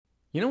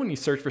You know, when you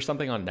search for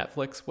something on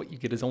Netflix, what you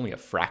get is only a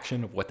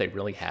fraction of what they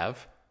really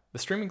have? The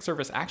streaming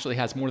service actually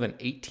has more than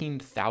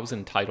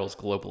 18,000 titles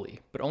globally,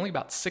 but only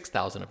about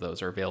 6,000 of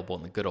those are available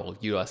in the good old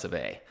US of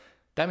A.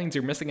 That means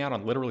you're missing out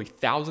on literally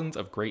thousands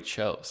of great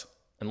shows.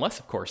 Unless,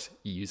 of course,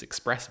 you use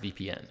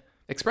ExpressVPN.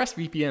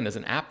 ExpressVPN is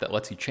an app that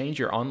lets you change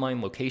your online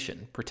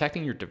location,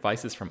 protecting your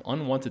devices from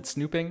unwanted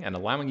snooping and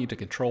allowing you to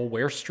control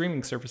where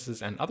streaming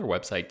services and other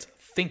websites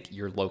think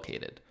you're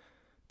located.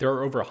 There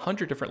are over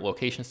 100 different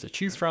locations to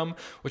choose from,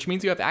 which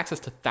means you have access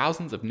to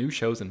thousands of new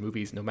shows and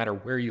movies no matter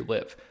where you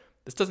live.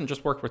 This doesn't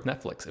just work with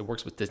Netflix, it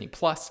works with Disney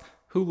Plus,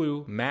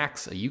 Hulu,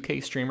 Max, a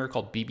UK streamer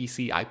called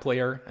BBC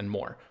iPlayer, and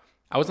more.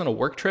 I was on a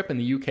work trip in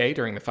the UK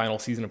during the final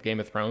season of Game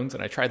of Thrones,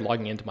 and I tried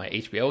logging into my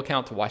HBO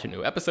account to watch a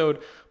new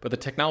episode, but the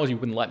technology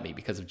wouldn't let me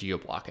because of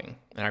geo-blocking.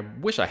 And I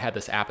wish I had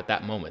this app at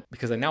that moment,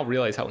 because I now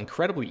realize how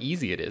incredibly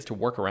easy it is to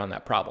work around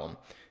that problem.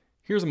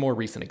 Here's a more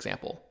recent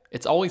example.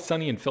 It's Always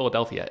Sunny in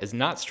Philadelphia is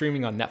not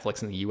streaming on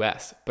Netflix in the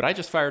US, but I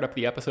just fired up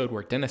the episode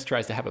where Dennis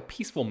tries to have a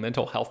peaceful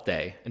mental health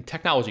day, and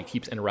technology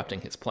keeps interrupting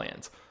his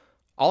plans.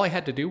 All I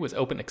had to do was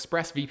open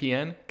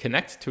ExpressVPN,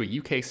 connect to a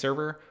UK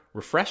server,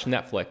 refresh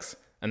Netflix,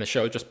 and the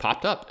show just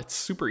popped up. It's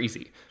super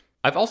easy.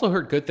 I've also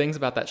heard good things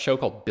about that show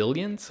called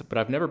Billions, but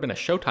I've never been a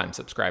Showtime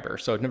subscriber,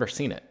 so I've never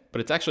seen it.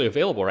 But it's actually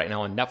available right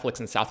now on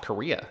Netflix in South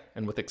Korea,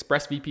 and with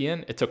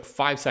ExpressVPN, it took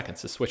 5 seconds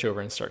to switch over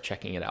and start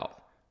checking it out.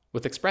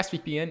 With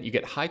ExpressVPN, you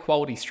get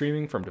high-quality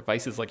streaming from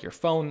devices like your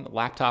phone,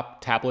 laptop,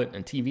 tablet,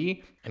 and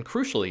TV, and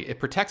crucially, it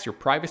protects your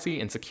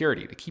privacy and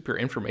security to keep your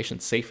information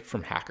safe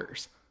from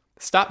hackers.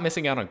 Stop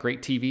missing out on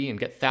great TV and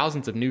get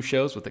thousands of new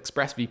shows with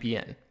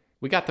ExpressVPN.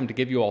 We got them to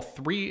give you all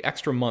 3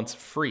 extra months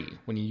free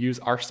when you use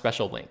our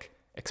special link,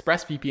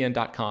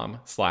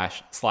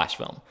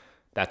 expressvpn.com/slashfilm.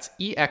 That's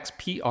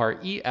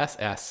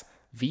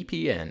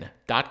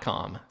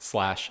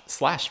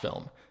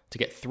expressvpn.com/slashfilm to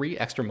get 3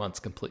 extra months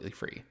completely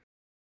free.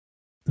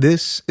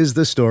 This is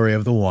the story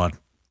of the one.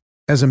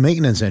 As a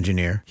maintenance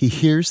engineer, he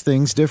hears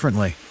things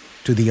differently.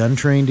 To the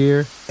untrained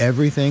ear,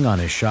 everything on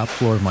his shop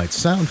floor might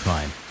sound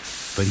fine,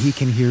 but he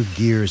can hear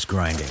gears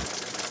grinding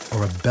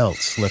or a belt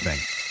slipping.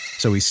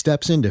 So he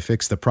steps in to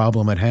fix the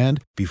problem at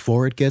hand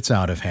before it gets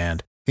out of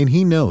hand. And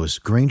he knows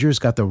Grainger's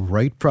got the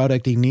right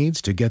product he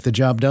needs to get the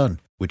job done,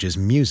 which is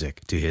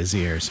music to his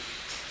ears.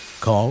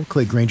 Call,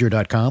 click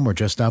Grainger.com, or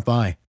just stop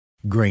by.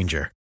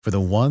 Grainger, for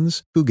the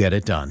ones who get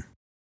it done.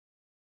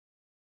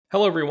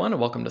 Hello, everyone, and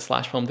welcome to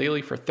Slash Film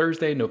Daily for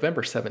Thursday,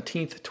 November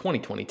 17th,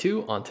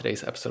 2022. On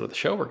today's episode of the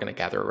show, we're going to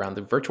gather around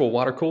the virtual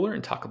water cooler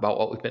and talk about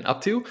what we've been up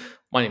to.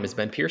 My name is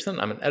Ben Pearson.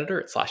 I'm an editor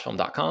at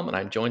slashfilm.com, and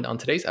I'm joined on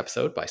today's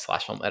episode by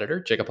Slash Film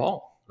editor Jacob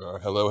Hall.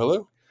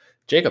 Hello.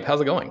 Jacob,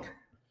 how's it going?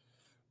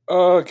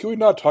 Can we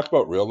not talk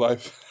about real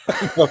life?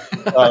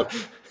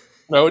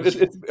 No,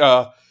 it's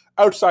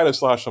outside of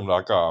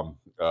slashfilm.com.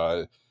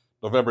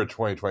 November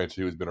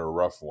 2022 has been a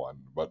rough one,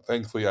 but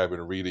thankfully I've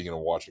been reading and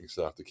watching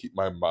stuff to keep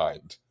my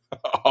mind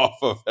off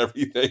of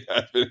everything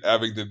I've been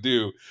having to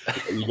do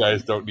that you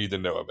guys don't need to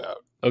know about.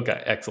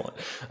 Okay, excellent.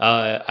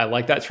 I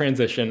like that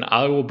transition.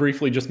 I will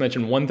briefly just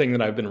mention one thing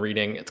that I've been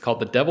reading. It's called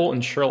The Devil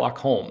and Sherlock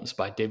Holmes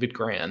by David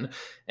Grann.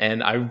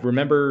 And I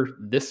remember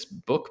this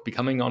book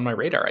becoming on my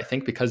radar, I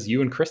think because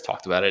you and Chris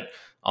talked about it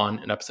on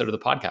an episode of the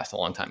podcast a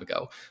long time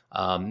ago.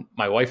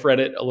 My wife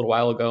read it a little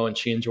while ago and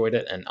she enjoyed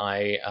it, and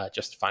I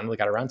just finally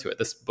got around to it.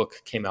 This book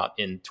came out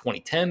in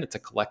 2010. It's a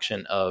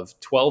collection of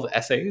 12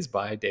 essays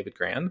by David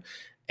Grann.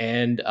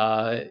 And,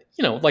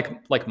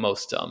 like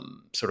most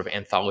sort of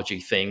anthology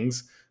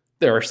things,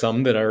 there are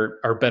some that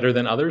are better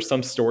than others,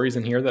 some stories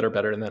in here that are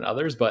better than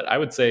others, but I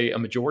would say a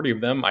majority of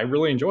them I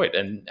really enjoyed.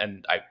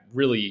 And I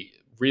really,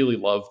 really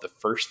love the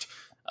first,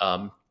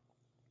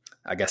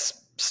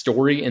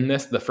 story in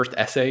this, the first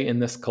essay in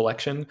this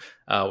collection,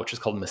 which is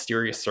called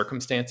Mysterious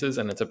Circumstances.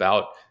 And it's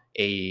about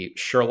a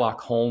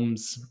Sherlock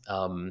Holmes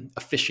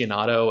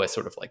aficionado, as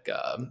sort of like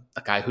a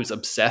guy who's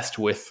obsessed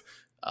with,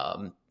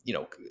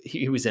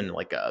 he was in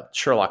like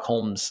Sherlock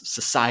Holmes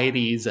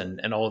societies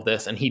and all of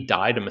this, and he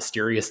died a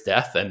mysterious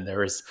death. And there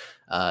was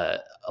a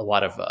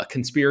lot of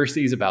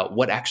conspiracies about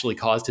what actually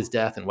caused his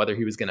death and whether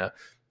he was going to,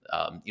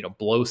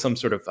 blow some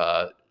sort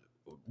of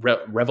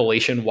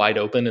revelation wide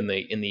open in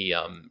the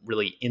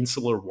really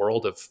insular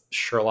world of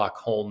Sherlock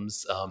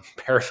Holmes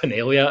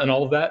paraphernalia and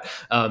all of that.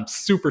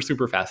 Super,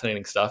 super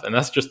fascinating stuff. And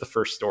that's just the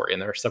first story.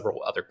 And there are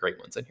several other great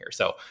ones in here.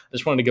 So I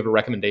just wanted to give a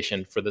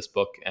recommendation for this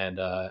book and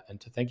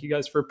to thank you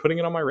guys for putting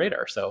it on my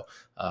radar. So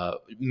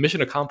mission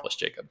accomplished,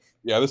 Jacob.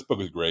 Yeah, this book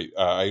is great.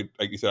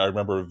 Like you said, I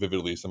remember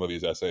vividly some of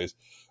these essays.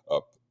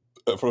 For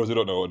those who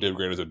don't know, David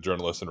Grann is a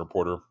journalist and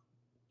reporter.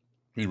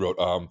 He wrote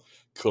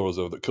Killers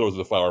of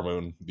the Flower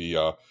Moon,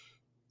 the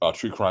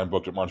true crime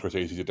book that Martin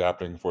Scorsese is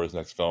adapting for his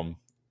next film.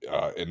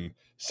 And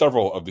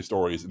several of the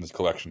stories in this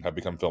collection have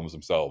become films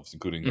themselves,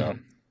 including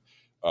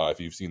if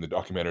you've seen the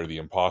documentary The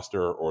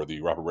Imposter or the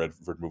Robert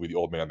Redford movie The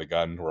Old Man and the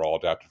Gun, were all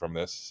adapted from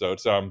this. So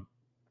it's an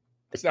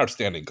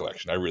outstanding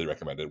collection. I really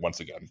recommend it once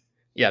again.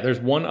 Yeah, there's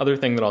one other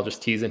thing that I'll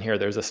just tease in here.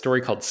 There's a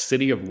story called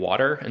City of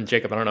Water, and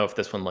Jacob, I don't know if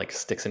this one like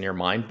sticks in your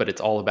mind, but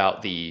it's all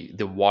about the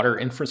water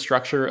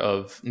infrastructure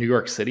of New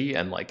York City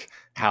and like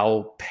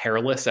how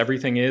perilous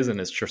everything is,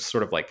 and it's just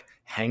sort of like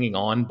hanging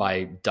on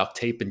by duct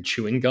tape and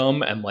chewing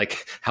gum, and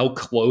like how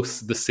close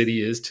the city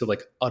is to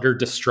like utter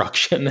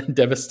destruction and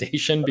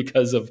devastation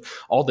because of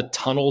all the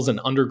tunnels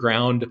and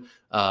underground,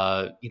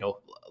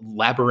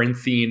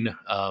 labyrinthine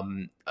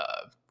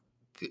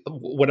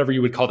whatever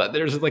you would call that.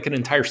 There's like an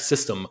entire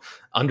system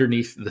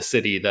underneath the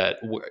city that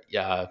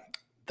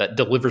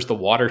delivers the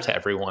water to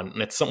everyone,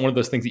 and it's one of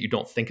those things that you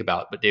don't think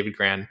about. But David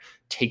Grann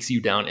takes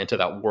you down into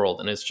that world,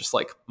 and it's just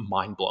like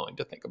mind blowing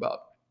to think about.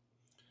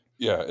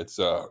 Yeah, it's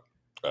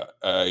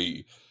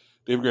David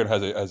Grann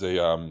has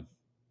a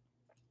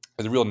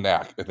real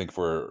knack, I think,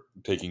 for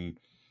taking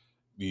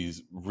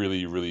these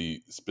really,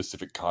 really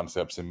specific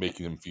concepts and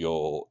making them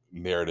feel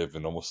narrative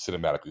and almost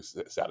cinematically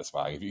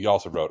satisfying. He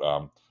also wrote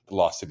The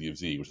Lost City of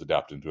Z, which was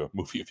adapted into a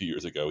movie a few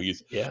years ago.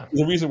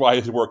 The reason why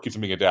his work keeps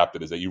being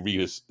adapted is that you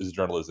read his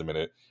journalism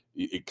and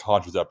it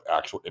conjures up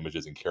actual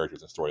images and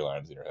characters and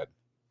storylines in your head.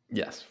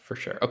 Yes, for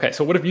sure. Okay,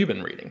 so what have you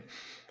been reading?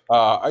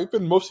 I've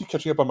been mostly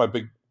catching up on my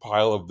big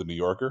pile of The New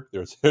Yorker.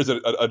 There's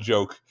a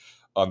joke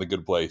on The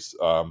Good Place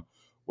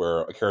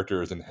where a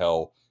character is in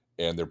hell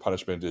and their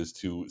punishment is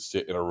to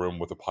sit in a room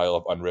with a pile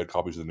of unread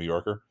copies of The New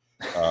Yorker.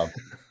 And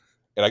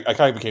I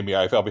kind of became me.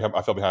 I fell behind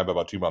by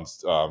about 2 months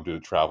due to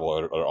travel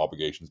or other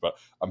obligations. But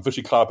I'm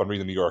officially caught up on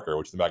reading The New Yorker,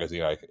 which is the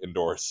magazine I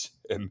endorse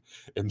and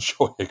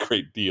enjoy a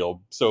great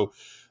deal. So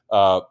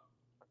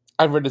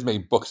I've read as many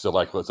books as I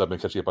like, so I've been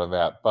catching up on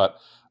that. But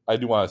I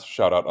do want to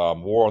shout out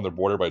War on the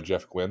Border by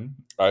Jeff Gwynne.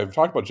 I've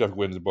talked about Jeff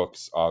Gwynne's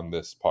books on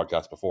this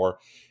podcast before.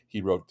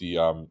 He wrote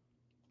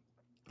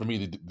for me,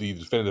 the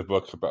definitive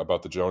book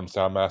about the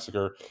Jonestown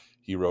Massacre.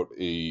 He wrote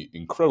a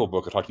incredible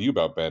book I talked to you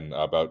about, Ben,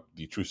 about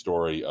the true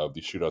story of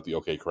the shootout at the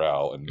OK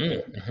Corral and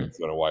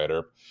Wyatt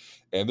Earp.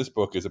 And this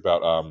book is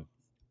about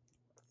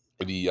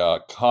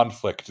the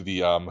conflict,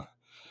 the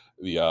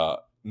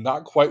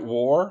not quite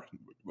war,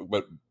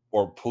 but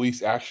or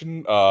police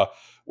action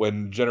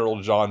when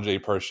General John J.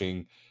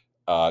 Pershing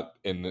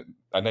in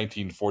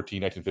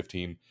 1914,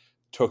 1915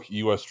 took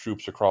U.S.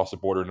 troops across the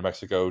border into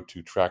Mexico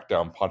to track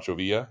down Pancho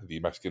Villa, the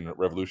Mexican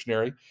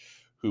revolutionary,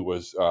 who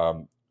was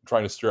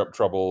trying to stir up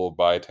trouble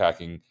by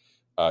attacking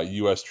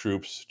U.S.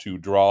 troops to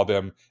draw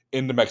them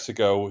into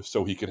Mexico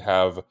so he could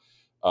have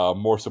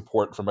more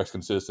support from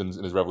Mexican citizens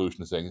in his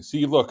revolution, saying,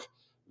 see, look,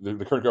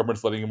 the current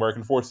government's letting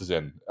American forces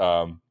in.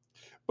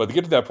 But to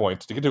get to that point,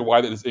 to get to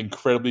why that is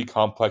incredibly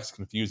complex,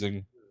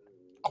 confusing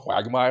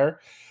quagmire,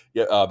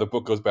 the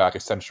book goes back a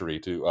century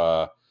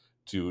to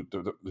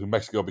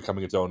Mexico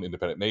becoming its own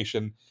independent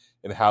nation,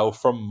 and how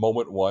from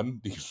moment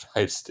one the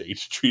United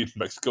States treated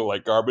Mexico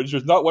like garbage.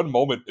 There's not one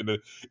moment in the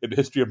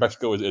history of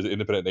Mexico as an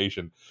independent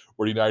nation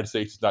where the United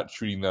States is not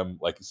treating them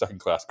like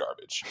second-class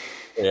garbage.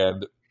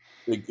 And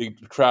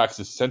it tracks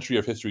a century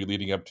of history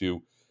leading up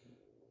to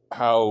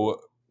how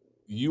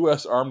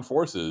U.S. armed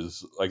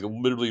forces like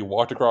literally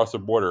walked across the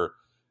border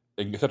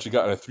and essentially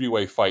got in a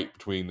three-way fight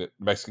between the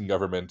Mexican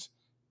government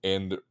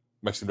and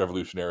Mexican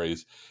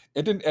revolutionaries.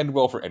 It didn't end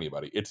well for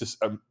anybody. It's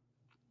just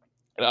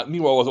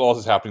meanwhile, all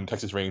this is happening,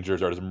 Texas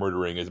Rangers are just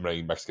murdering as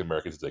many Mexican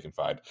Americans as they can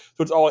find.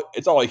 So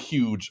it's all a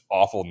huge,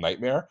 awful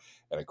nightmare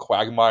and a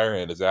quagmire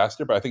and a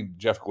disaster. But I think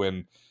Jeff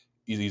Gwynne,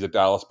 he's a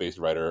Dallas-based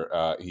writer.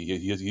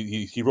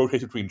 He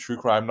rotates between true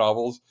crime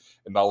novels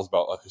and novels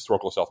about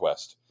historical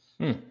Southwest.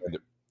 And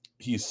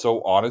he's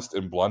so honest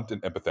and blunt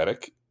and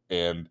empathetic.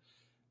 And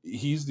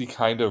he's the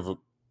kind of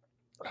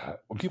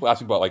when people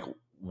ask me about like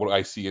what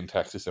I see in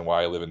Texas and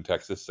why I live in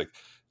Texas, like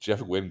Jeff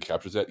Gwynne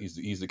captures that.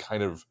 He's the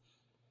kind of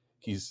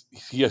he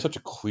has such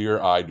a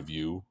clear-eyed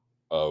view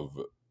of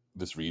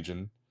this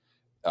region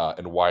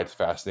and why it's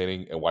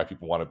fascinating and why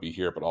people want to be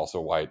here, but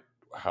also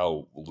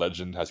how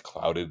legend has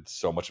clouded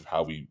so much of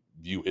how we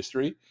view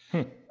history.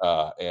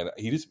 And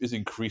he just is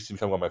increasingly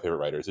becoming one of my favorite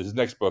writers. His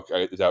next book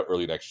is out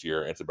early next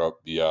year, and it's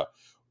about the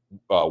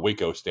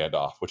Waco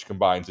standoff, which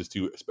combines his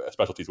two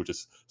specialties, which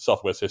is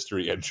Southwest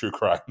history and true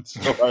crime.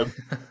 So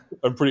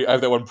I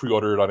have that one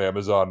pre-ordered on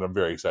Amazon, and I'm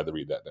very excited to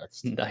read that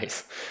next.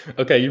 Nice.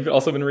 Okay, you've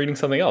also been reading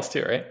something else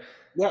too, right?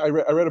 Yeah, I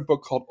read a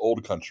book called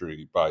Old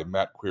Country by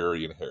Matt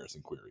Query and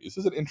Harrison Query. This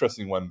is an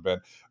interesting one,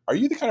 Ben. Are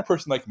you the kind of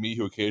person like me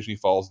who occasionally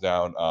falls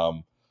down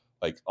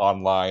like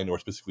online or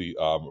specifically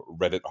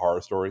Reddit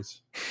horror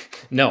stories?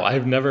 No,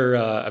 I've never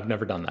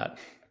done that.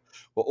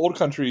 Well, Old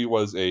Country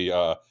was it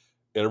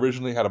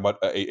originally had a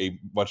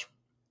much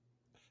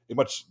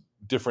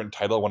different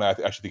title. One I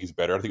actually think is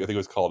better. I think it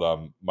was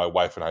called My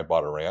Wife and I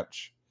Bought a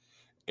Ranch,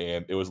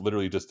 and it was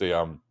literally just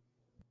a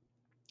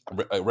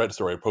Reddit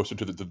story posted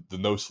to the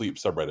No Sleep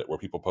subreddit where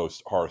people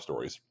post horror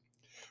stories.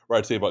 Where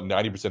I'd say about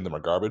 90% of them are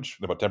garbage,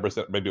 and about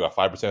 10%, maybe about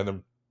 5% of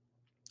them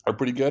are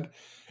pretty good,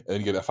 and then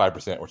you get that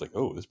 5% where it's like,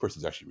 oh, this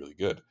person's actually really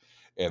good,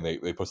 and they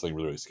post something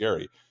really, really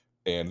scary.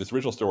 And this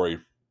original story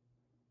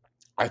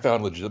I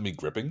found legitimately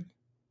gripping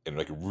and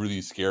like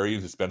really scary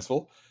and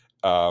suspenseful.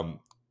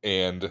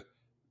 And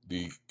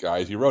the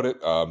guys who wrote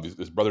it,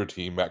 this brother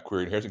team, Matt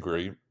Query and Harrison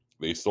Query,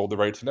 they sold the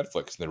rights to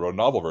Netflix and they wrote a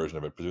novel version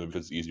of it, presumably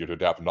because it's easier to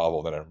adapt a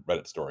novel than a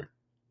Reddit story.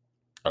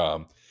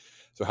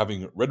 So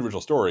having read the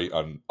original story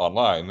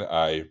online,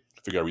 I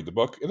figured I'd read the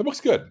book, and the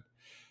book's good.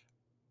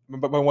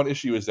 But my one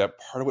issue is that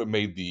part of what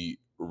made the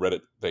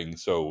Reddit thing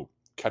so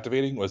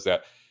captivating was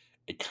that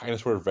it kind of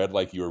sort of read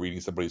like you were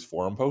reading somebody's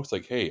forum post,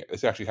 like, hey,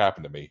 this actually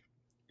happened to me.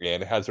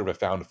 And it had sort of a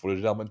found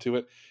footage element to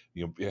it.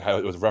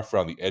 It was rough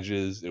around the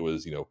edges. It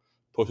was,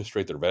 posted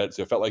straight to Reddit.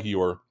 So it felt like you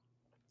were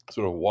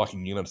sort of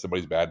walking in on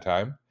somebody's bad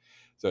time.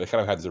 So it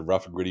kind of had this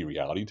rough, gritty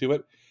reality to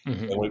it.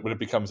 Mm-hmm. And when it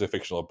becomes a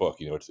fictional book,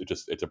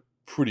 it's a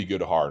pretty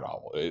good horror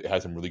novel. It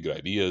has some really good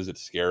ideas.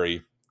 It's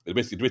scary. The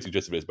basic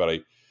gist of it is about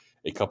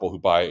a couple who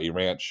buy a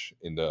ranch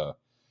in the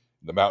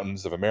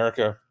mountains of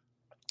America.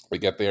 They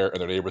get there, and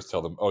their neighbors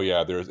tell them, "Oh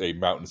yeah, there's a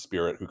mountain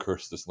spirit who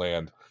cursed this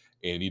land,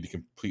 and you need to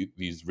complete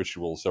these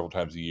rituals several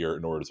times a year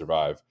in order to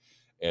survive."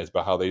 And it's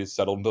about how they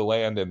settle into the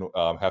land and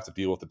have to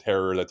deal with the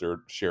terror that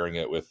they're sharing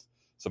it with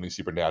something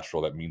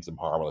supernatural that means them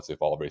harm unless they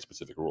follow very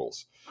specific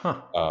rules.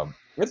 Huh.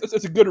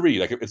 It's a good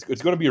read. Like it's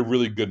going to be a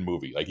really good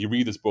movie. Like you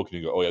read this book and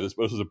you go, "Oh yeah, this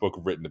is a book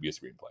written to be a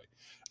screenplay."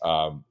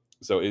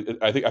 So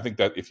I think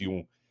that if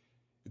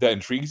that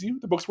intrigues you,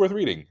 the book's worth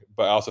reading.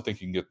 But I also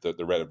think you can get the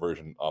Reddit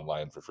version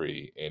online for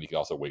free, and you can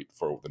also wait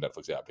for the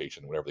Netflix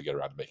adaptation whenever they get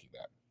around to making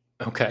that.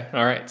 Okay.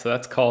 All right. So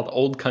that's called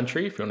Old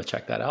Country, if you want to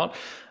check that out.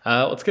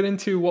 Let's get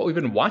into what we've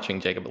been watching,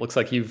 Jacob. It looks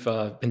like you've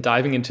been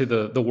diving into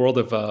the world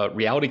of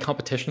reality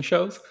competition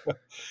shows.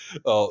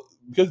 Well,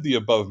 because of the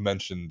above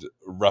mentioned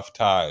rough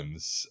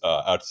times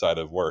outside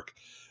of work,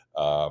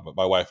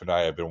 my wife and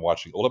I have been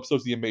watching old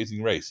episodes of The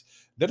Amazing Race.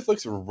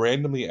 Netflix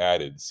randomly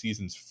added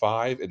seasons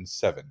 5 and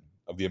 7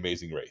 of The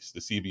Amazing Race, the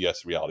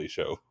CBS reality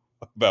show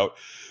about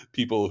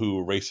people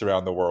who race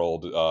around the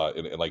world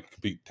and like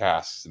complete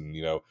tasks and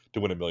to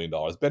win $1 million.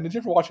 Ben, did you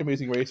ever watch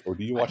Amazing Race, or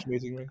do you watch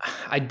Amazing Race?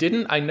 I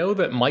didn't. I know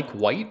that Mike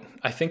White,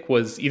 I think,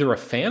 was either a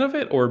fan of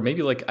it or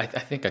maybe like I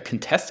think a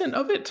contestant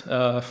of it,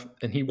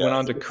 and he went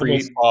on to create.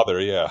 His father,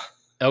 yeah.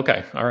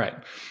 Okay, all right.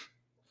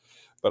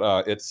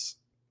 But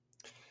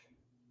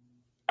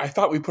I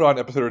thought we'd put on an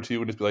episode or two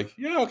and just be like,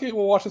 yeah, okay,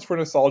 we'll watch this for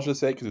nostalgia's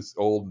sake because it's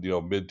old,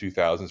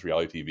 mid-2000s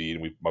reality TV,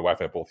 and my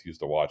wife and I both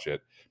used to watch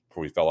it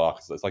before we fell off.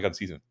 It's like on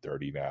season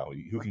 30 now.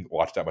 Who can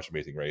watch that much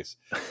Amazing Race?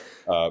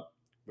 But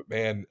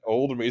man,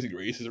 old Amazing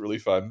Race is really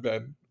fun,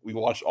 Ben. We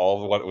watched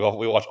all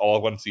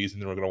of one season,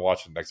 and we're going to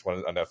watch the next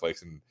one on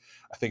Netflix, and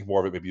I think more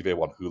of it may be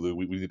available on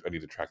Hulu. I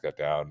need to track that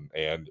down,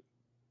 and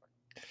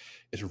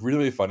it's really,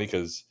 really funny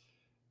because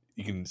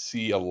you can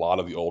see a lot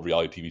of the old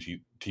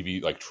reality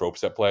TV like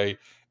tropes at play.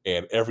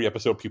 And every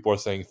episode, people are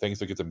saying things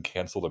that get them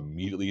canceled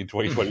immediately in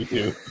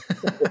 2022.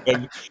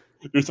 And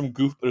there's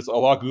a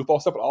lot of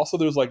goofball stuff, but also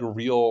there's like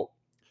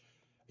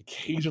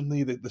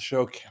occasionally the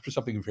show captures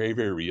something very,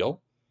 very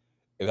real.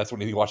 And that's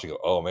when you watch and go,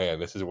 oh man,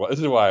 this is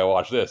why I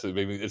watch this.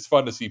 It's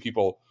fun to see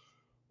people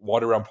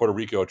wander around Puerto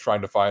Rico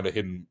trying to find a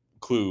hidden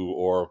clue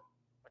or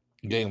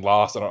getting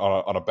lost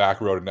on a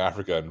back road in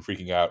Africa and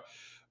freaking out.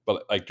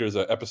 But like there's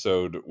an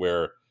episode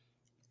where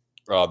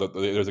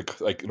there's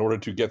in order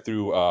to get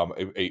through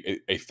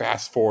a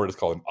fast forward, it's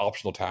called an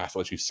optional task that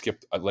lets you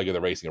skip a leg of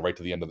the race and get right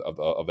to the end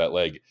of that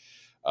leg.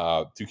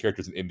 Two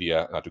contestants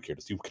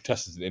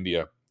in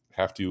India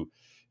have to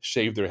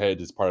shave their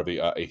heads as part of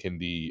a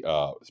Hindi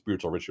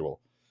spiritual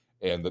ritual,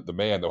 and the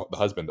man, the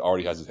husband,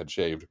 already has his head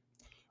shaved,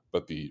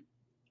 but the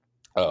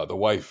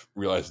wife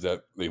realizes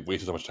that they've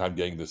wasted so much time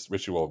getting this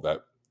ritual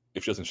that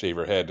if she doesn't shave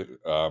her head,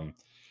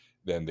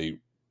 then they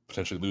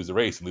potentially lose the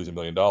race and lose $1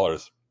 million.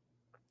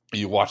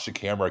 You watch the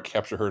camera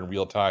capture her in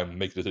real time and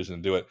make the decision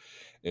to do it,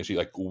 and she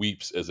like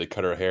weeps as they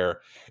cut her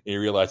hair, and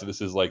you realize that this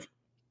is like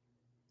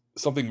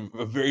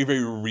a very,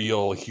 very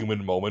real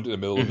human moment in the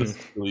middle of this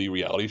really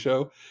reality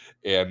show,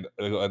 and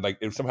like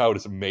it somehow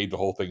just made the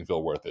whole thing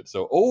feel worth it.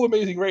 So,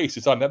 Amazing Race,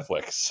 it's on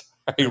Netflix.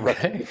 I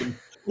recommend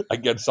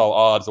against all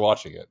odds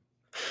watching it.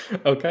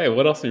 Okay,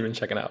 what else have you been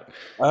checking out?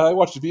 I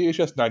watched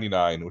VHS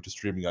 99, which is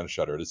streaming on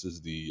Shudder. This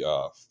is the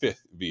 5th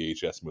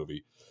VHS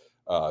movie.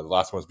 The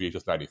last one was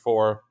VHS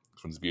 94.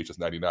 This one's VHS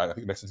 99. I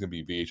think the next one's going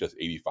to be VHS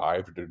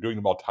 85. They're doing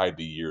them all tied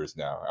to years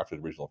now after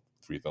the original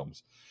 3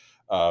 films.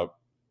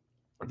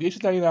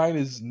 VHS 99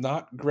 is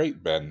not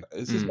great, Ben.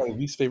 This is my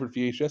least favorite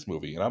VHS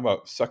movie, and I'm a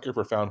sucker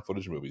for found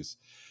footage movies.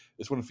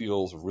 This one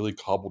feels really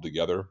cobbled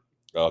together.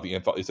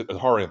 It's a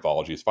horror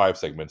anthology. It's 5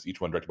 segments, each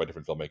one directed by a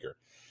different filmmaker.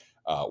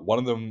 One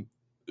of them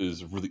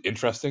is really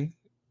interesting,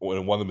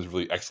 and one of them is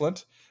really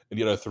excellent, and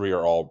the other 3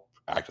 are all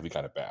actively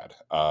kind of bad.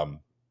 But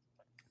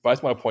I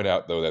just want to point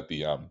out, though, that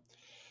the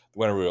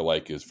one I really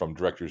like is from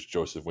directors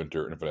Joseph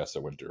Winter and Vanessa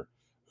Winter,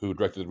 who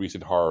directed the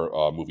recent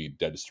horror movie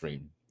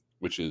Deadstream,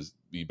 which is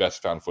the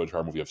best found footage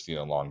horror movie I've seen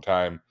in a long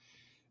time,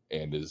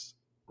 and is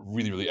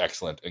really, really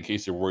excellent. In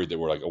case you're worried that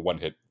we're like a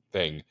one-hit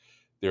thing,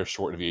 they're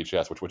short in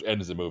VHS, which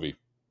ends the movie,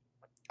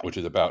 which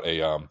is about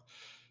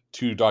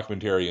 2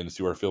 documentarians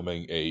who are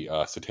filming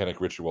a satanic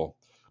ritual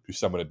to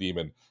summon a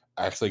demon.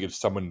 Actually get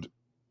summoned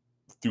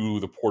through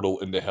the portal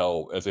into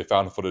hell as a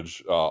found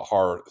footage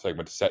horror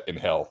segment set in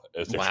hell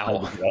as they're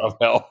trying Wow. to get out of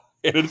hell.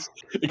 And it's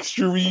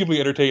extremely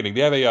entertaining.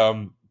 They have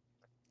a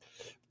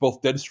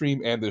both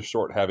Deadstream and this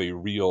short have a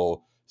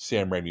real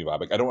Sam Raimi vibe.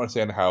 Like, I don't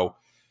understand how.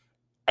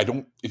 I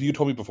don't. If you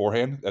told me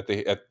beforehand that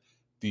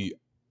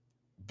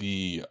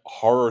the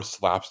horror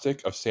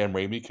slapstick of Sam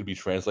Raimi could be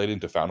translated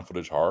into found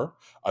footage horror,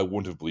 I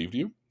wouldn't have believed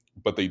you.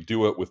 But they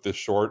do it with this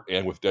short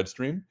and with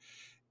Deadstream,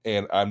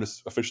 and I'm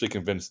just officially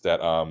convinced that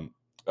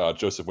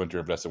Joseph Winter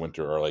and Vanessa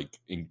Winter are like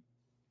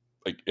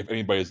if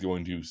anybody is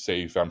going to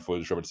say found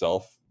footage from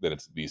itself, then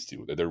it's these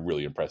two. They're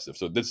really impressive.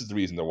 So this is the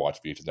reason to watch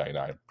VHS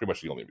 99. Pretty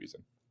much the only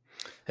reason.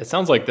 It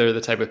sounds like they're the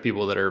type of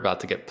people that are about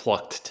to get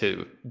plucked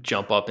to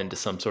jump up into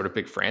some sort of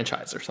big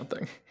franchise or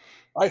something.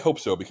 I hope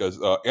so, because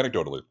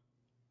anecdotally,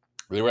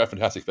 they were at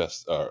Fantastic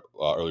Fest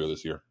earlier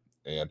this year,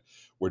 and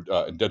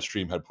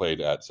Deadstream had played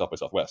at South by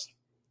Southwest,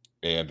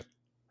 and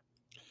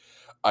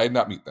I did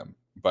not meet them,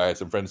 but I had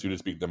some friends who did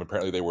speak to them.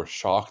 Apparently, they were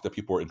shocked that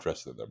people were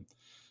interested in them.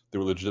 They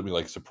were legitimately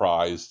like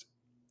surprised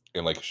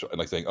and like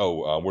saying,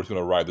 "Oh, we're just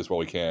going to ride this while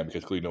we can,"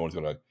 because clearly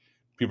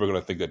people are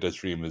going to think that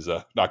Deadstream is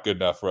not good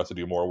enough for us to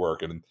do more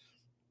work, and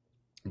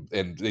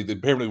they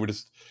apparently were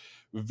just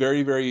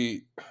very,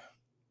 very.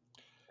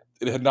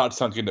 It had not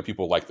sunk in that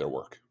people like their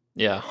work.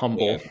 Yeah,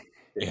 humble.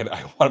 And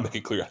I want to make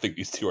it clear, I think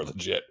these two are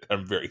legit.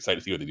 I'm very excited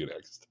to see what they do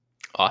next.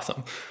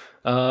 Awesome.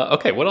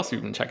 Okay, what else have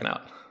you been checking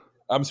out?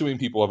 I'm assuming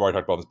people have already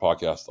talked about this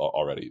podcast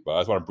already, but I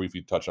just want to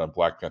briefly touch on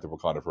Black Panther: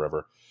 Wakanda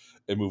Forever,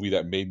 a movie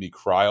that made me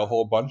cry a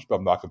whole bunch, but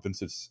I'm not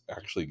convinced it's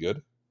actually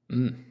good.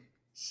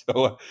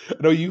 So I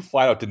know you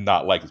flat out did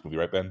not like this movie,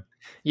 right, Ben?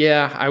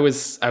 Yeah, I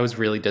was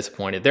really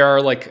disappointed. There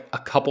are like a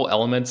couple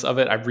elements of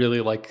it. I really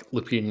like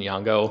Lupita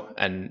Nyong'o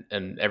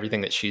and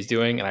everything that she's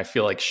doing, and I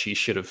feel like she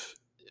should have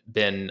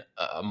been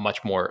a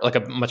much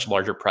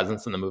larger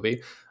presence in the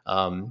movie.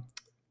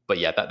 But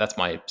yeah, that's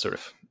my sort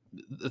of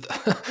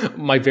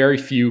my very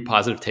few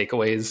positive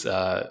takeaways.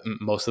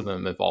 Most of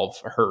them involve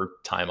her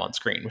time on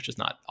screen, which is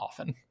not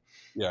often.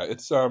 Yeah,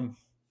 it's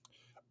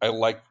I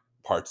like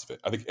parts of it.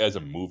 I think as a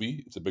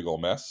movie, it's a big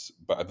old mess,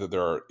 but I think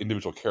there are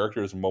individual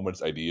characters,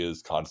 moments,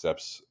 ideas,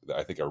 concepts that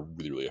I think are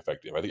really, really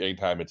effective. I think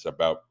anytime it's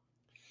about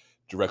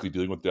directly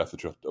dealing with the death of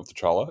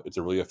T'Challa, it's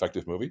a really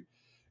effective movie,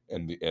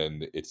 and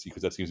it's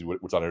because that seems to be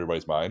what's on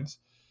everybody's minds.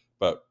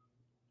 But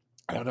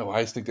I don't know.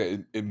 I just think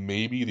that it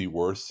may be the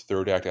worst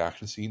third act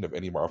action scene of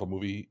any Marvel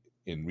movie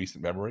in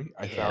recent memory.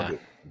 I found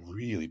it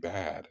really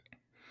bad.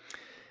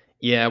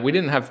 Yeah, we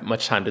didn't have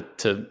much time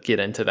to get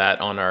into that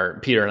on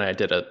Peter and I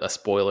did a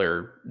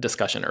spoiler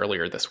discussion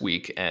earlier this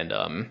week. And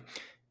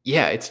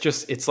yeah,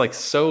 it's like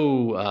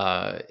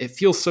so, it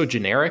feels so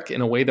generic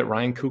in a way that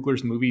Ryan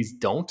Coogler's movies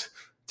don't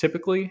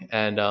typically.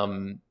 And,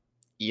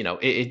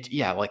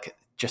 like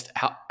just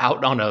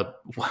out on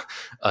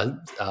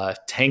a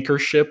tanker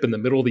ship in the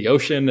middle of the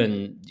ocean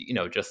and,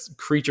 just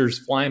creatures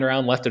flying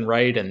around left and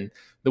right. And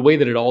the way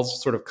that it all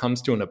sort of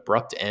comes to an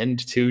abrupt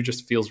end too,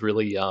 just feels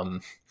really,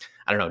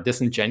 I don't know,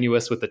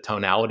 disingenuous with the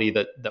tonality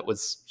that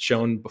was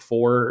shown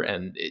before,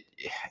 and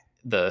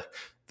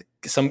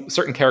some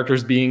certain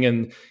characters being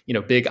in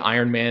big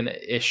Iron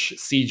Man-ish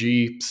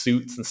CG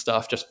suits and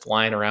stuff, just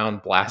flying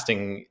around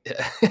blasting.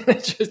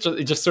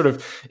 it just sort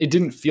of, it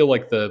didn't feel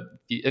like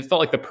it felt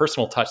like the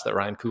personal touch that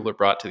Ryan Coogler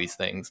brought to these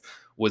things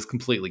was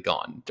completely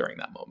gone during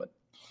that moment.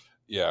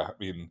 Yeah, I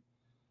mean,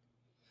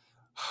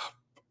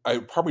 I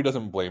probably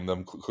doesn't blame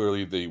them.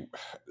 Clearly,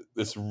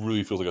 this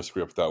really feels like a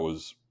script that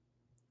was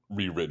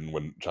rewritten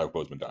when Chadwick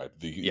Boseman died.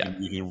 You can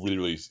really,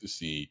 really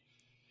see.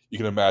 You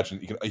can imagine.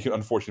 You can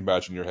unfortunately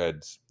imagine in your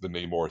heads the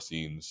Namor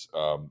scenes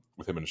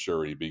with him and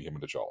Shuri being him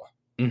and T'Challa.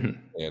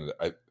 Mm-hmm. And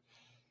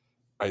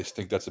I just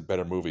think that's a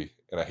better movie.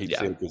 And I hate to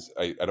say it because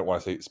I don't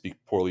want to speak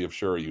poorly of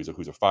Shuri,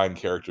 who's a fine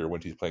character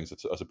when she's playing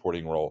a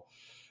supporting role.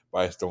 But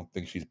I just don't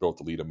think she's built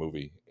to lead a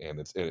movie, and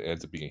it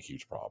ends up being a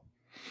huge problem.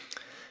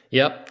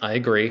 Yep, I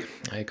agree.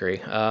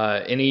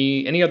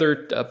 Any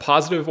other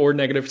positive or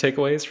negative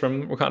takeaways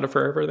from Wakanda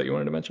Forever that you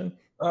wanted to mention?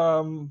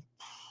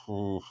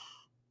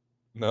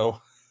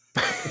 No.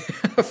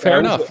 Fair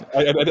enough.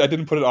 I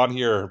didn't put it on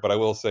here, but I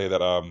will say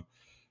that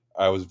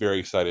I was very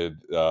excited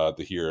to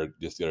hear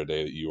just the other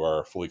day that you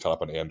are fully caught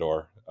up on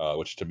Andor,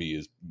 which to me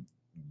is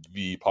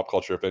the pop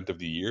culture event of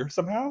the year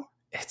somehow.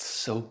 It's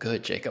so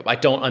good, Jacob. I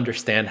don't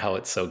understand how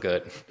it's so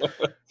good.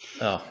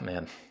 Oh,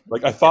 man.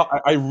 Like,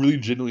 I really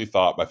genuinely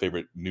thought my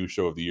favorite new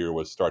show of the year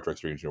was Star Trek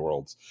Strange New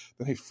Worlds.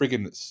 Then a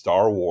friggin'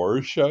 Star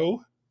Wars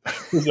show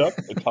is up,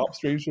 the top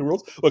Strange New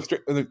Worlds. Look,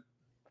 I'm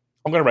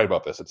going to write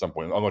about this at some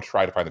point. I'm going to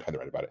try to find the time to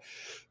write about it.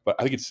 But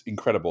I think it's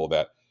incredible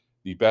that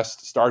the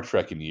best Star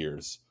Trek in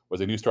years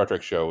was a new Star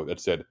Trek show that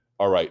said,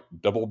 all right,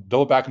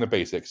 double back in the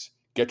basics,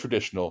 get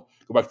traditional,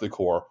 go back to the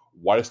core.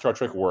 Why does Star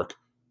Trek work?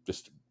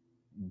 Just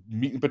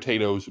meat and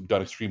potatoes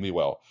done extremely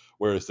well.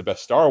 Whereas the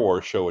best Star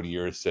Wars show in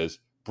years says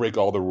break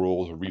all the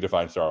rules,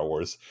 redefine Star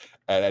Wars.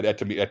 And that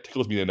to me, that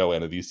tickles me to no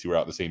end that these two are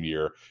out the same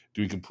year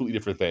doing completely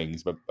different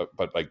things, but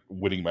like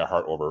winning my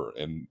heart over.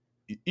 And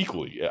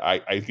equally. I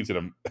think it's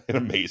an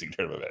amazing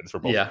turn of events for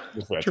both. Yeah,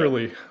 franchises.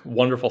 truly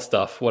wonderful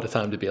stuff. What a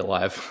time to be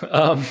alive.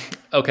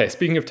 Okay,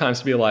 speaking of times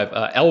to be alive,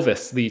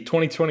 Elvis, the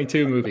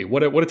 2022 movie.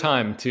 What a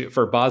time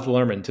for Baz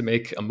Luhrmann to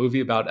make a movie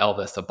about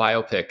Elvis, a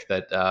biopic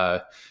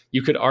that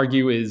you could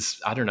argue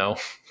is, I don't know,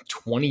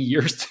 20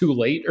 years too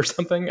late or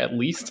something at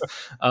least.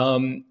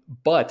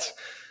 But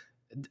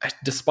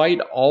despite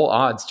all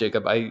odds,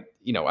 Jacob, I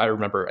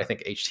remember, I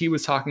think HT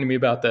was talking to me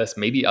about this.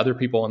 Maybe other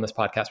people on this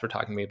podcast were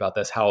talking to me about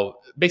this, how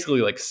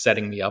basically like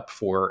setting me up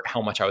for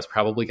how much I was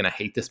probably going to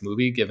hate this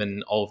movie,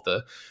 given all of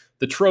the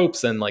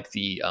tropes and like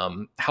the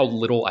how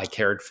little I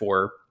cared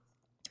for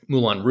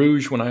Moulin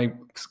Rouge when I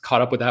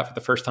caught up with that for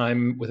the first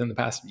time within the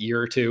past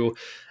year or two.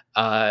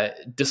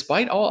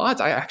 Despite all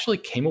odds, I actually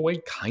came away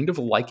kind of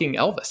liking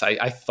Elvis.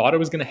 I thought I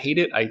was going to hate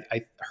it.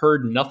 I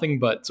heard nothing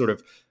but sort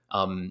of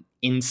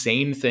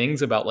insane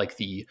things about like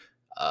the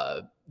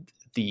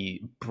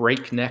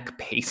breakneck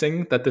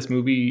pacing that this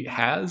movie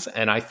has,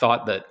 and I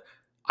thought that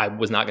I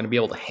was not going to be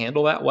able to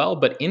handle that well.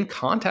 But in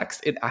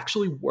context, it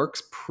actually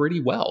works pretty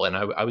well, and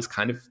I was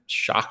kind of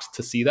shocked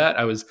to see that.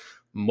 I was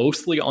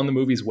mostly on the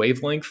movie's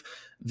wavelength.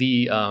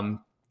 The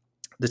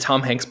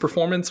Tom Hanks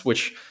performance,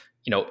 which,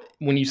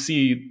 when you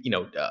see,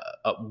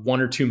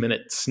 1 or 2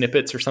 minute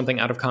snippets or something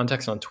out of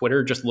context on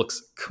Twitter, just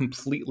looks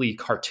completely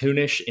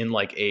cartoonish in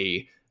like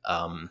a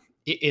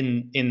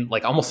in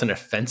like almost an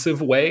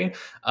offensive way.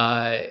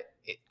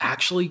 It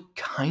actually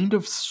kind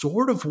of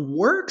sort of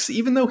works,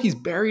 even though he's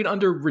buried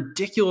under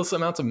ridiculous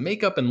amounts of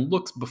makeup and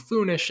looks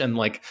buffoonish. And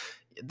like,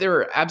 there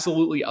are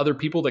absolutely other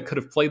people that could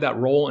have played that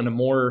role in a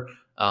more,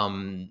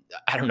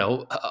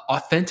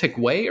 authentic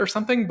way or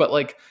something. But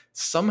like,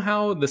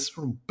 somehow this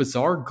sort of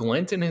bizarre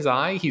glint in his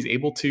eye, he's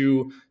able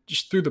to,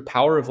 just through the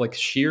power of like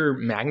sheer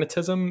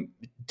magnetism,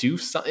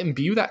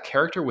 imbue that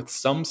character with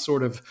some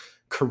sort of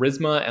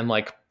charisma and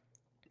like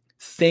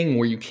thing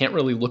where you can't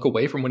really look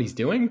away from what he's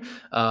doing.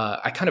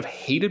 I kind of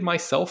hated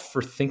myself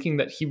for thinking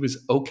that he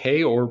was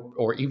okay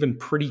or even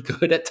pretty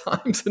good at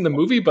times in the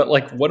movie, but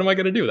like, what am I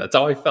going to do? That's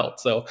how I felt.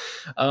 So,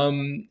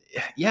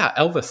 yeah,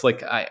 Elvis,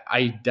 like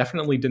I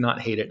definitely did not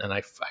hate it. And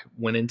I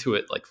went into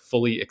it like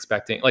fully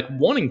expecting, like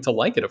wanting to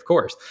like it, of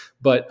course,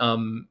 but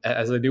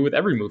as I do with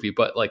every movie,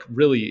 but like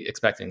really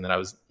expecting that I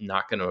was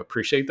not going to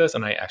appreciate this.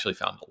 And I actually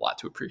found a lot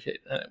to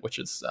appreciate in it, which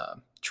is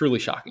truly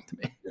shocking to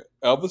me. Yeah.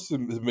 Elvis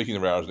is making the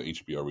rounds on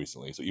HBO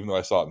recently, so even though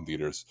I saw it in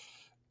theaters,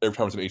 every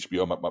time it's on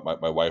HBO,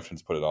 my wife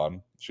tends to put it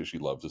on. She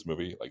loves this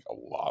movie like a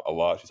lot.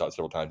 She saw it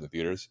several times in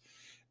theaters,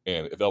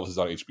 and if Elvis is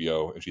on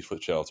HBO and she's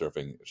flipped channel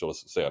surfing, she'll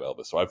just say on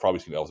Elvis. So I've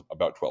probably seen Elvis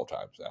about 12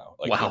 times now.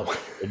 Like, wow,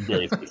 in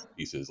various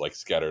pieces, like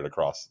scattered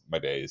across my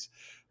days.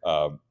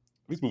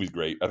 This movie's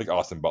great. I think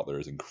Austin Butler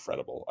is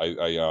incredible.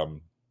 I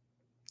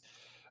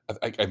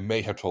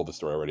may have told the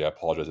story already. I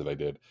apologize if I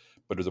did,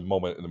 but there's a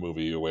moment in the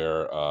movie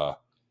where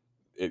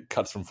it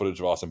cuts from footage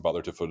of Austin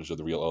Butler to footage of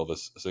the real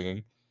Elvis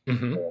singing.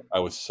 Mm-hmm. I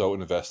was so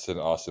invested in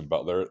Austin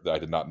Butler that I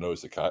did not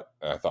notice the cut.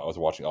 And I thought I was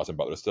watching Austin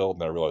Butler still.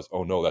 And then I realized,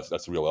 oh no, that's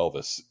the real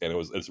Elvis. And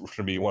it's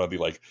for me one of the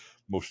like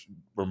most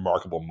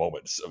remarkable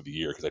moments of the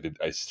year, because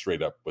I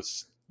straight up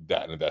was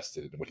that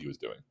invested in what he was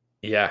doing.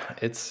 Yeah,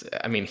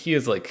 he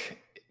is like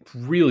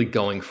really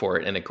going for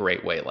it in a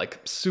great way,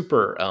 like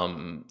super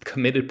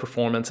committed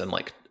performance, and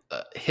like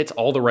hits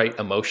all the right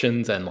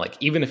emotions. And like,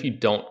 even if you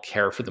don't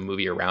care for the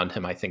movie around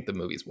him, I think the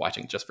movie's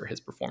watching just for his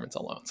performance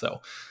alone. So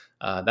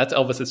that's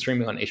Elvis. It's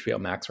streaming on HBO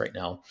Max right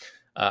now.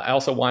 I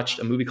also watched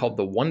a movie called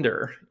The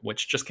Wonder,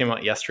 which just came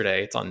out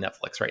yesterday. It's on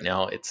Netflix right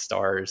now. It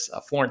stars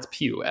Florence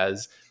Pugh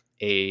as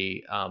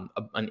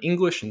an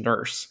English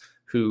nurse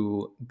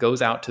who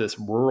goes out to this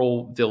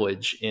rural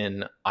village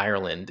in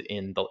Ireland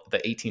in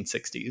the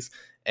 1860s.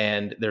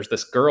 And there's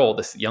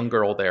this young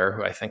girl there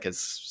who I think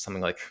is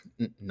something like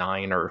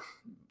 9 or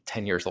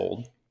 10 years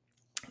old.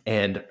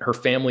 And her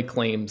family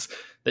claims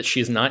that she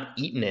has not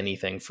eaten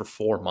anything for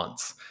 4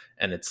 months.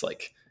 And it's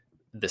like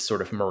this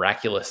sort of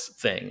miraculous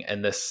thing.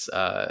 And this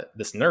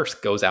nurse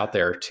goes out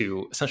there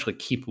to essentially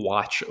keep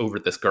watch over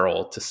this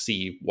girl to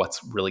see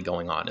what's really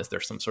going on. Is there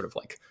some sort of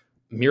like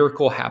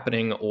miracle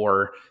happening,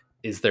 or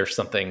is there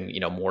something,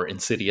 more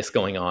insidious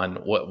going on?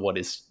 What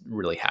is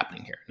really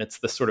happening here? And it's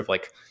this sort of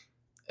like,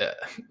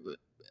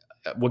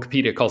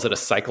 Wikipedia calls it a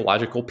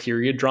psychological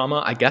period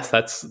drama. I guess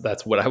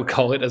that's what I would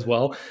call it as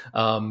well.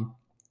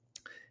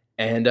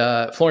 And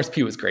Florence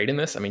Pugh is great in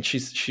this. I mean,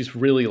 she's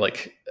really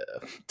like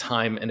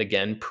time and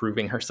again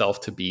proving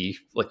herself to be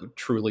like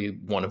truly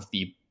one of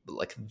the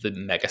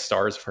mega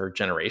stars of her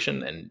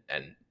generation,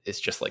 and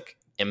is just like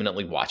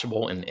eminently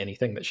watchable in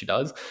anything that she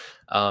does.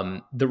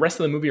 The rest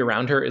of the movie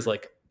around her is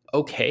like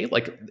okay,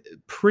 like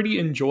pretty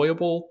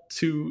enjoyable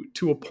to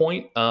a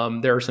point.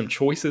 There are some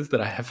choices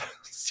that I have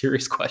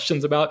serious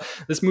questions about.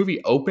 This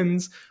movie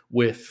opens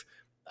with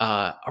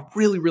a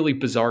really, really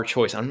bizarre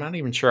choice. I'm not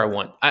even sure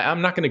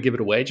I'm not going to give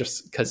it away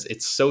just because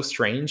it's so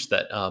strange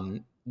that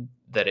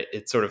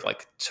it sort of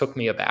like took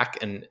me aback.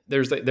 And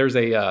there's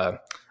a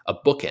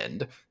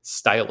bookend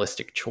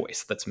stylistic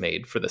choice that's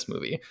made for this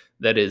movie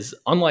that is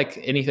unlike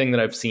anything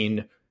that I've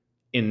seen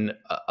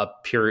a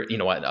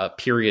period, a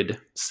period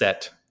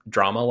set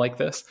drama like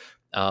this.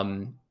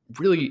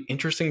 Really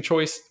interesting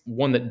choice.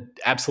 One that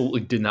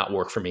absolutely did not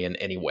work for me in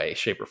any way,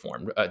 shape, or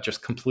form.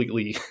 Just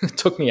completely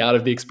took me out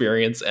of the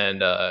experience,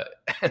 and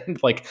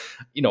and like,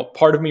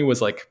 part of me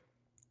was like,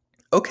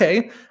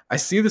 okay, I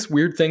see this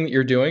weird thing that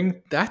you're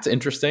doing. That's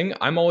interesting.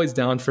 I'm always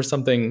down for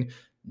something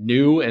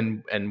new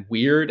and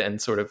weird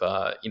and sort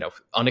of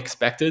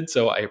unexpected.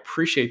 So I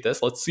appreciate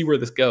this. Let's see where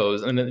this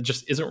goes. And then it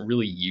just isn't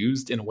really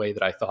used in a way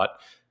that I thought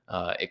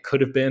it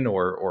could have been,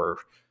 or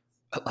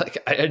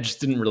like I just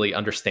didn't really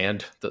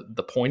understand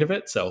the point of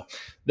it. So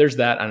there's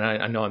that. And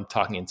I know I'm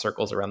talking in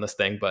circles around this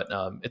thing, but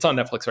it's on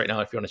Netflix right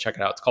now if you want to check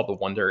it out. It's called The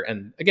Wonder.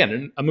 And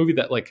again, a movie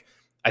that like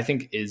I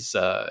think is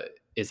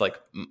like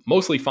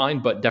mostly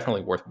fine, but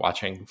definitely worth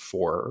watching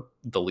for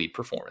the lead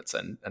performance.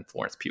 And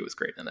Florence Pugh is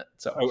great in it.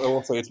 So I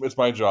will say it's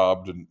my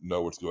job to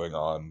know what's going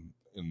on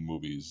in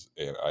movies,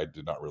 and I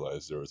did not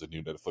realize there was a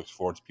new Netflix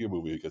Florence Pugh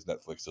movie because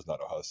Netflix does not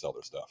know how to sell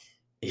their stuff.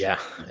 Yeah,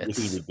 This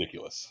is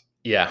ridiculous.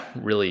 Yeah,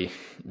 really,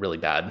 really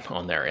bad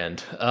on their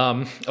end.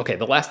 Okay,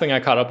 the last thing I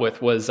caught up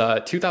with was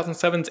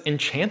 2007's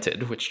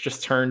Enchanted, which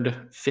just turned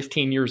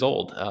 15 years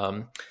old.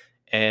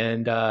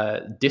 And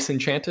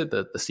Disenchanted,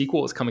 the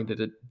sequel, is coming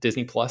to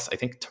Disney Plus. I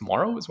think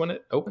tomorrow is when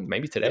it opens,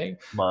 maybe today.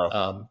 Yep,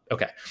 tomorrow.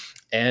 Okay,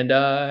 and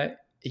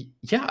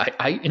yeah,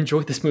 I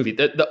enjoyed this movie.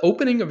 The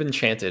opening of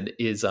Enchanted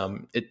is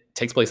it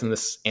takes place in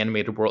this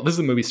animated world. This is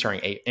a movie starring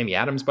Amy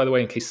Adams, by the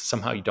way, in case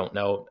somehow you don't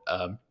know.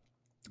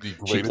 The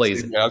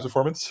greatest Amy Adams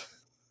performance.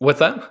 What's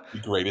that? The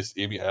greatest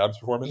Amy Adams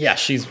performance? Yeah,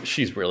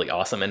 she's really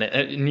awesome.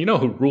 And you know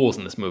who rules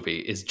in this movie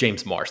is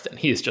James Marsden.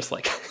 He is just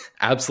like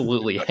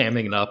absolutely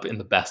hamming it up in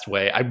the best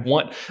way. I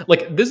want,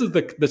 like, this is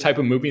the type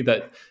of movie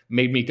that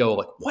made me go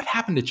like, what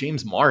happened to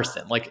James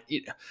Marsden? Like,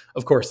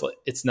 of course,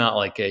 it's not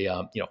like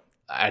a,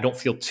 I don't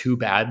feel too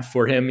bad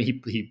for him.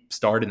 He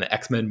starred in the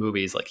X-Men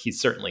movies. Like,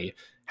 he's certainly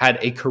had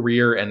a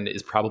career and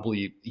is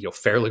probably,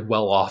 fairly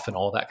well off and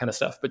all that kind of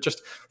stuff. But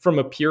just from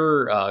a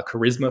pure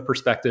charisma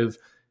perspective,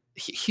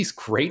 he's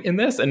great in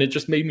this, and it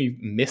just made me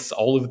miss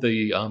all of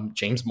the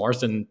James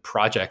Marsden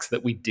projects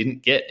that we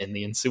didn't get in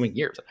the ensuing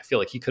years. And I feel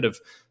like he could have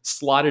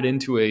slotted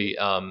into a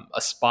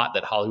spot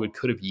that Hollywood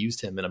could have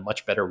used him in a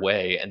much better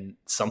way, and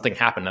something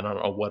happened. I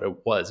don't know what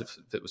it was, if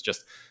it was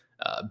just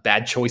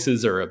bad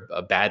choices or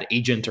a bad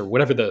agent or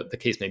whatever the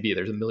case may be.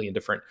 There's a million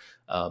different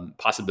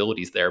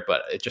possibilities there,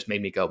 but it just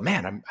made me go,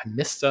 man, I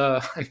miss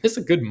a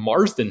good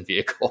Marsden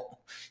vehicle.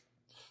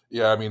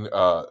 Yeah, I mean,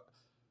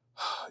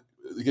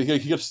 he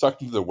gets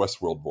sucked into the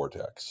Westworld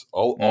vortex.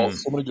 So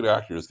many good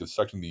actors get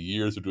sucked into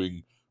years of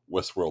doing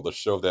Westworld. The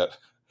show that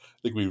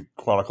I think we've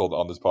chronicled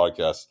on this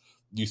podcast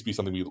used to be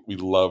something we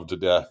loved to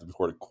death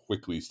before it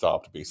quickly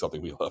stopped being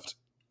something we loved.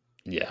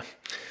 Yeah.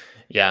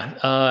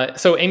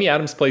 So Amy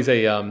Adams plays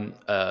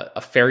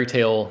a fairy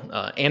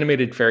tale,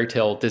 animated fairy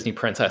tale Disney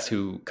princess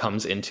who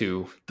comes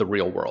into the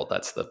real world.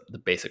 That's the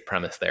basic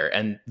premise there.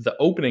 And the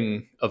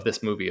opening of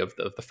this movie, of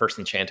the first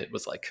Enchanted,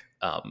 was like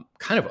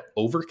kind of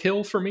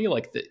overkill for me.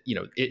 Like,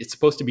 it's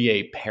supposed to be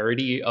a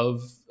parody of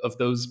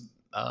those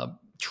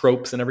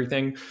tropes and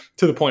everything,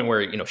 to the point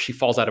where she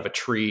falls out of a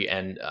tree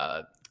and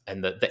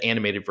the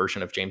animated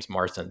version of James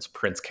Marsden's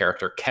Prince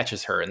character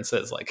catches her and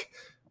says like,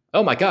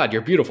 "Oh my God,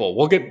 you're beautiful.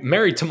 We'll get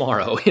married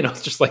tomorrow."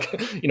 It's just like,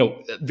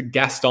 the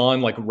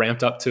Gaston like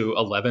ramped up to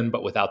 11,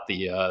 but without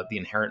the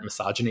inherent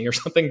misogyny or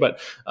something. But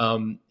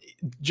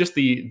just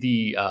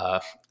the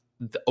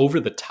over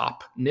the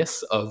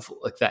topness of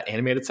like that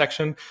animated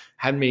section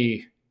had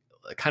me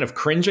kind of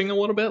cringing a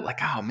little bit. Like,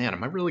 oh man,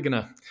 am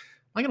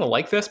I gonna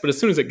like this? But as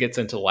soon as it gets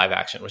into live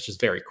action, which is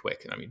very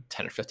quick,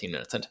 10 or 15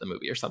 minutes into the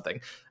movie or something,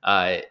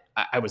 I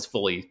was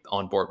fully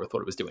on board with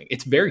what it was doing.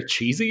 It's very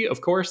cheesy, of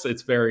course.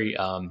 It's very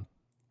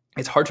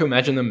it's hard to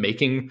imagine them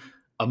making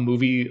a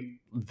movie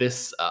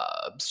this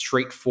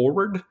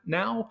straightforward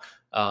now,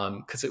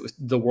 because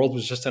the world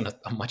was just in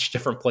a much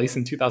different place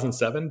in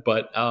 2007.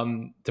 But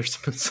there's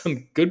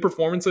some good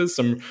performances,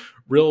 some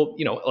real,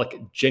 like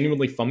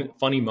genuinely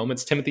funny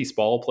moments. Timothy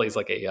Spall plays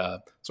like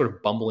a sort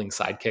of bumbling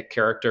sidekick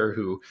character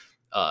who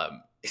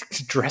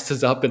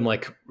dresses up in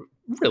like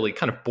really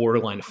kind of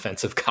borderline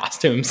offensive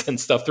costumes and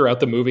stuff throughout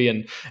the movie,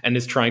 and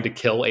is trying to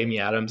kill Amy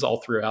Adams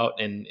all throughout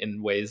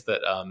in ways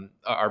that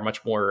are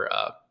much more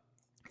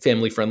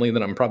family friendly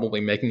than I'm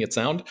probably making it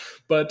sound.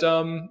 But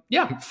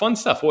yeah, fun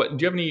stuff. Do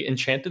you have any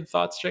Enchanted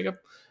thoughts, Jacob?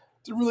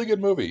 It's a really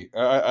good movie.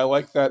 I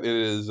like that it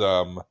is.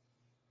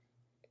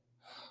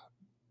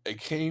 It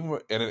came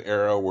in an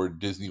era where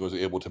Disney was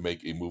able to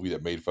make a movie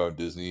that made fun of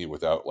Disney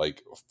without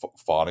like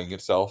fawning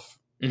itself.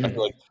 Mm-hmm. I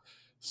feel like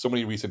so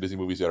many recent Disney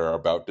movies that are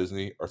about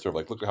Disney are sort of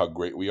like, look at how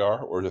great we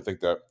are. Or to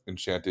think that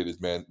Enchanted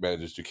is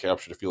manages to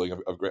capture the feeling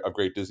of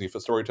great Disney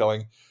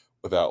storytelling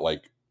without,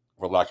 like,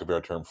 for lack of a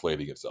better term,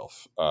 flating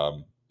itself.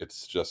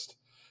 It's a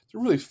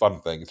really fun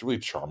thing. It's a really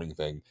charming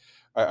thing.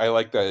 I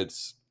like that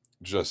it's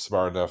just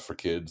smart enough for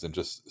kids and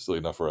just silly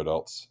enough for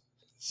adults.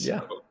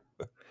 So.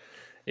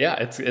 Yeah,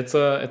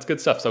 it's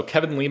good stuff. So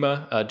Kevin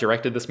Lima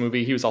directed this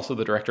movie. He was also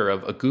the director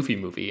of a Goofy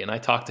movie, and I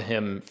talked to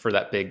him for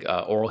that big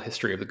oral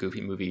history of the Goofy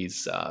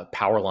movies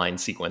Powerline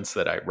sequence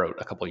that I wrote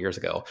a couple years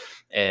ago.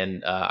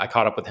 And I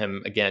caught up with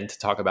him again to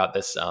talk about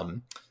this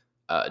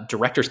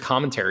director's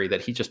commentary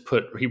that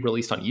he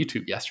released on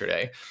YouTube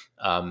yesterday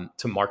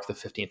to mark the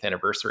 15th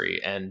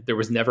anniversary. And there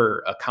was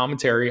never a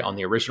commentary on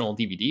the original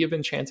DVD of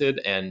Enchanted,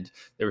 and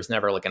there was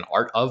never like an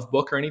art of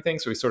book or anything.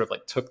 So he sort of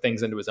like took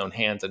things into his own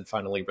hands and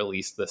finally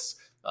released this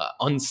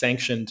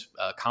unsanctioned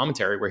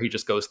commentary where he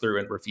just goes through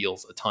and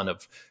reveals a ton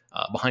of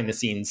behind the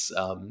scenes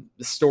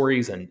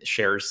stories and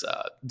shares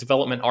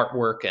development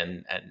artwork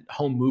and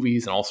home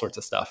movies and all sorts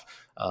of stuff.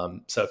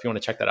 So if you want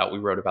to check that out, we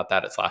wrote about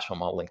that at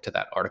 /Film. I'll link to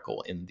that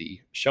article in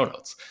the show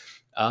notes.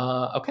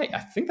 Okay, I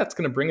think that's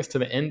going to bring us to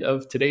the end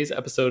of today's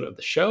episode of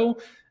the show.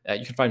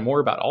 You can find more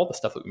about all the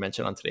stuff that we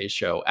mentioned on today's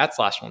show at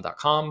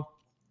 /Film.com.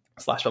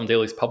 /Film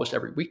Daily is published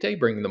every weekday,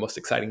 bringing the most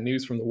exciting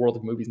news from the world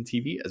of movies and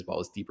TV, as well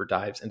as deeper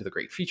dives into the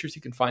great features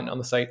you can find on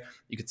the site.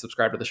 You can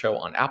subscribe to the show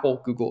on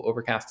Apple, Google,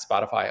 Overcast,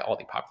 Spotify, all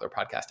the popular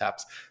podcast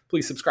apps.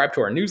 Please subscribe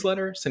to our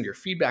newsletter, send your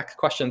feedback,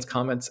 questions,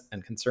 comments,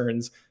 and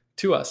concerns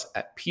to us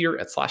at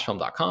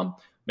peter@/film.com.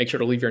 Make sure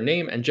to leave your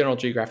name and general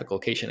geographic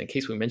location in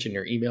case we mention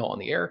your email on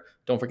the air.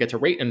 Don't forget to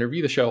rate and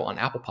review the show on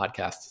Apple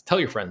Podcasts. Tell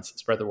your friends,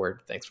 spread the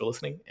word. Thanks for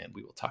listening, and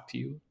we will talk to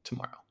you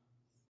tomorrow.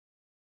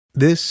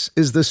 This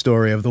is the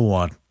story of the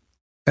one.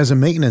 As a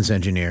maintenance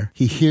engineer,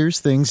 he hears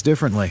things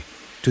differently.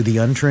 To the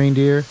untrained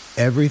ear,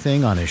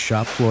 everything on his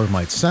shop floor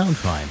might sound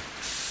fine,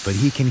 but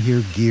he can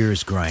hear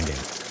gears grinding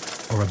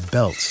or a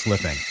belt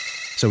slipping.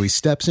 So he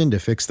steps in to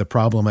fix the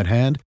problem at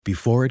hand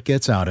before it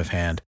gets out of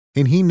hand.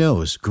 And he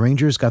knows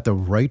Grainger's got the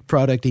right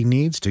product he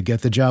needs to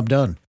get the job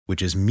done,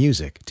 which is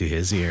music to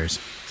his ears.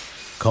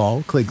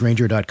 Call, click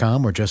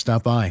Grainger.com, or just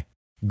stop by.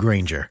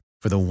 Grainger,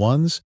 for the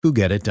ones who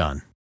get it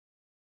done.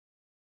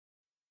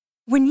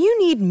 When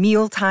you need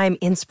mealtime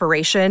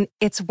inspiration,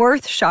 it's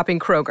worth shopping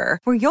Kroger,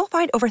 where you'll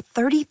find over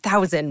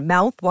 30,000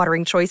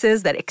 mouth-watering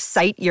choices that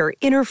excite your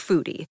inner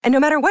foodie. And no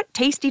matter what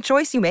tasty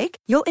choice you make,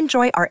 you'll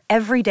enjoy our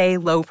everyday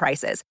low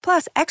prices,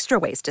 plus extra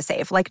ways to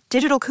save, like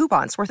digital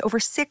coupons worth over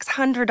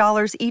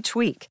 $600 each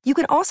week. You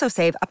can also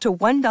save up to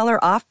 $1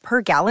 off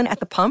per gallon at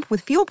the pump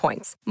with fuel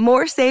points.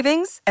 More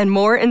savings and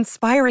more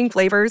inspiring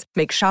flavors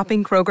make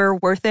shopping Kroger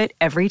worth it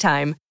every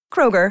time.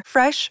 Kroger,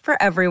 fresh for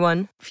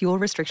everyone. Fuel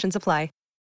restrictions apply.